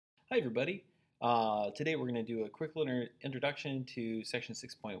Hi everybody. Today we're going to do a quick little introduction to section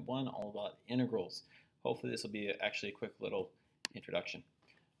 6.1 all about integrals. Hopefully this will be actually a quick little introduction.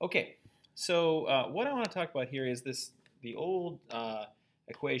 Okay, so what I want to talk about here is the old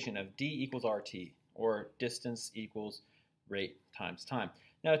equation of d equals rt, or distance equals rate times time.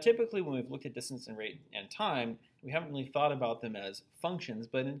 Now typically when we've looked at distance and rate and time, we haven't really thought about them as functions,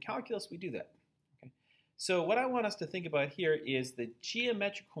 but in calculus we do that. So what I want us to think about here is the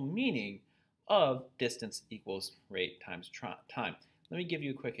geometrical meaning of distance equals rate times time. Let me give you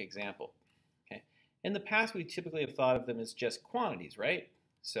a quick example. Okay. In the past, we typically have thought of them as just quantities, right?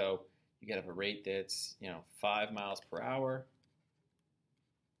 So you could have a rate that's 5 miles per hour,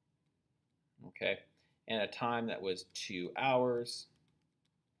 okay, and a time that was 2 hours,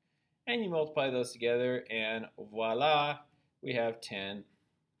 and you multiply those together, and voila, we have 10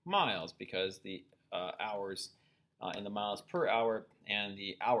 miles because the hours and the miles per hour and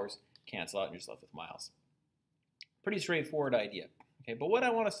the hours cancel out and you're just left with miles. Pretty straightforward idea. Okay, but what I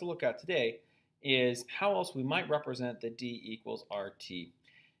want us to look at today is how else we might represent the d equals rt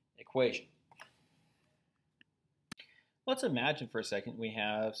equation. Let's imagine for a second we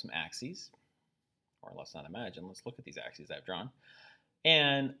have some axes, or let's not imagine, let's look at these axes I've drawn.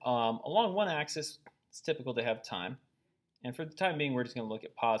 And along one axis, it's typical to have time. And for the time being, we're just going to look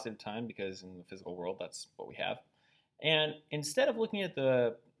at positive time because in the physical world, that's what we have. And instead of looking at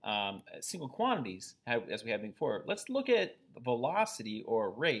the single quantities as we had before, let's look at the velocity or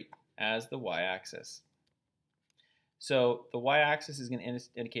rate as the y-axis. So the y-axis is going to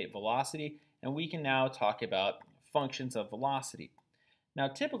indicate velocity, and we can now talk about functions of velocity. Now,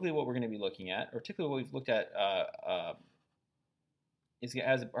 typically what we're going to be looking at, or typically what we've looked at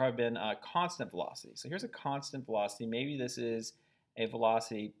has been a constant velocity. So here's a constant velocity. Maybe this is a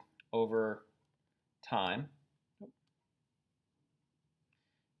velocity over time.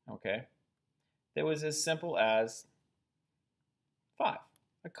 Okay. That was as simple as 5,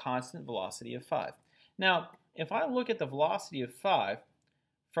 a constant velocity of 5. Now, if I look at the velocity of 5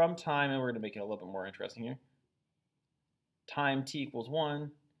 from time, and we're going to make it a little bit more interesting here, time t equals 1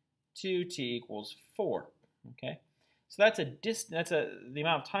 to t equals 4. Okay. So that's the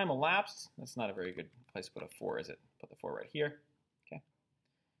amount of time elapsed. That's not a very good place to put a 4, is it? Put the 4 right here. Okay.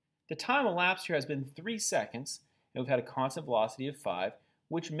 The time elapsed here has been 3 seconds, and we've had a constant velocity of 5,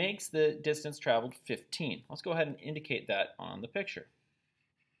 which makes the distance traveled 15. Let's go ahead and indicate that on the picture.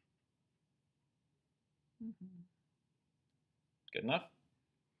 Good enough?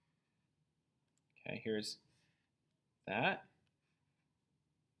 Okay, here's that.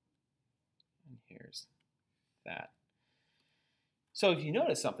 And here's that. So if you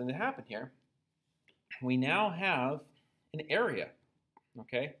notice something that happened here, we now have an area,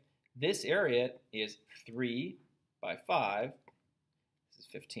 okay? This area is 3 by 5, this is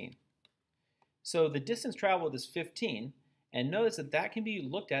 15. So the distance traveled is 15, and notice that that can be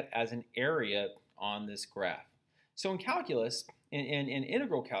looked at as an area on this graph. So in calculus, in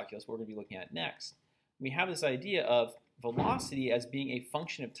integral calculus, what we're going to be looking at next, we have this idea of velocity as being a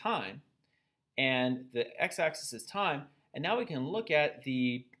function of time, and the x-axis is time. And now we can look at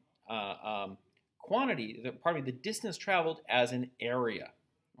the the distance traveled as an area.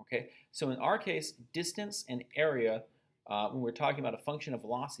 Okay, so in our case, distance and area, when we're talking about a function of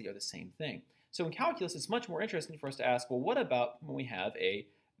velocity, are the same thing. So in calculus, it's much more interesting for us to ask, well, what about when we have a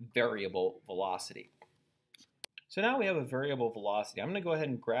variable velocity? So now we have a variable velocity. I'm going to go ahead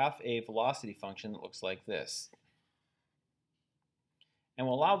and graph a velocity function that looks like this. And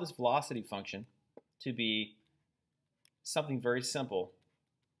we'll allow this velocity function to be something very simple,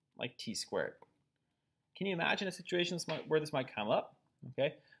 like t squared. Can you imagine a situation where this might come up?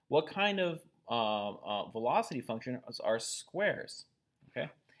 Okay, what kind of velocity function are squares?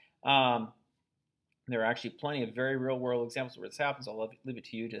 Okay, there are actually plenty of very real-world examples where this happens. I'll leave it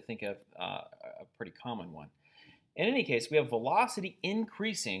to you to think of a pretty common one. In any case, we have velocity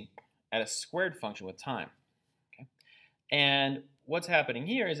increasing at a squared function with time. Okay, and what's happening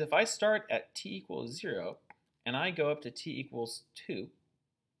here is if I start at t equals 0, and I go up to t equals 2,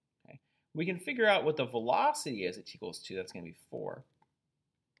 okay, we can figure out what the velocity is at t equals 2. That's going to be 4.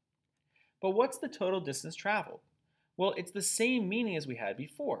 But what's the total distance traveled? Well, it's the same meaning as we had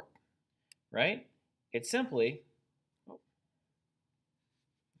before, right? It's simply, there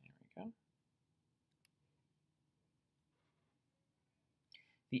we go.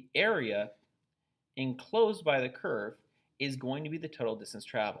 The area enclosed by the curve is going to be the total distance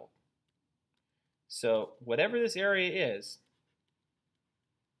traveled. So whatever this area is,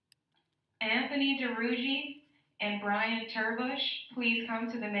 Anthony DeRuggi and Brian Turbush, please come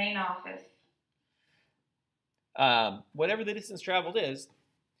to the main office. Whatever the distance traveled is,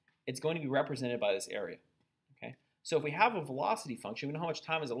 it's going to be represented by this area. Okay? So if we have a velocity function, we know how much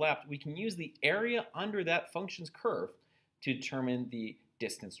time has elapsed, we can use the area under that function's curve to determine the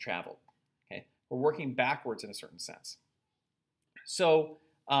distance traveled. Okay? We're working backwards in a certain sense. So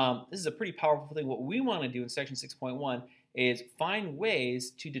this is a pretty powerful thing. What we want to do in section 6.1 is find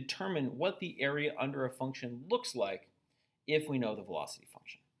ways to determine what the area under a function looks like if we know the velocity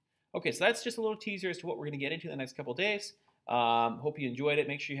function. Okay, so that's just a little teaser as to what we're going to get into in the next couple of days. Hope you enjoyed it.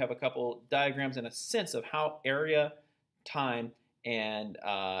 Make sure you have a couple diagrams and a sense of how area, time, and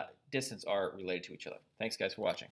distance are related to each other. Thanks, guys, for watching.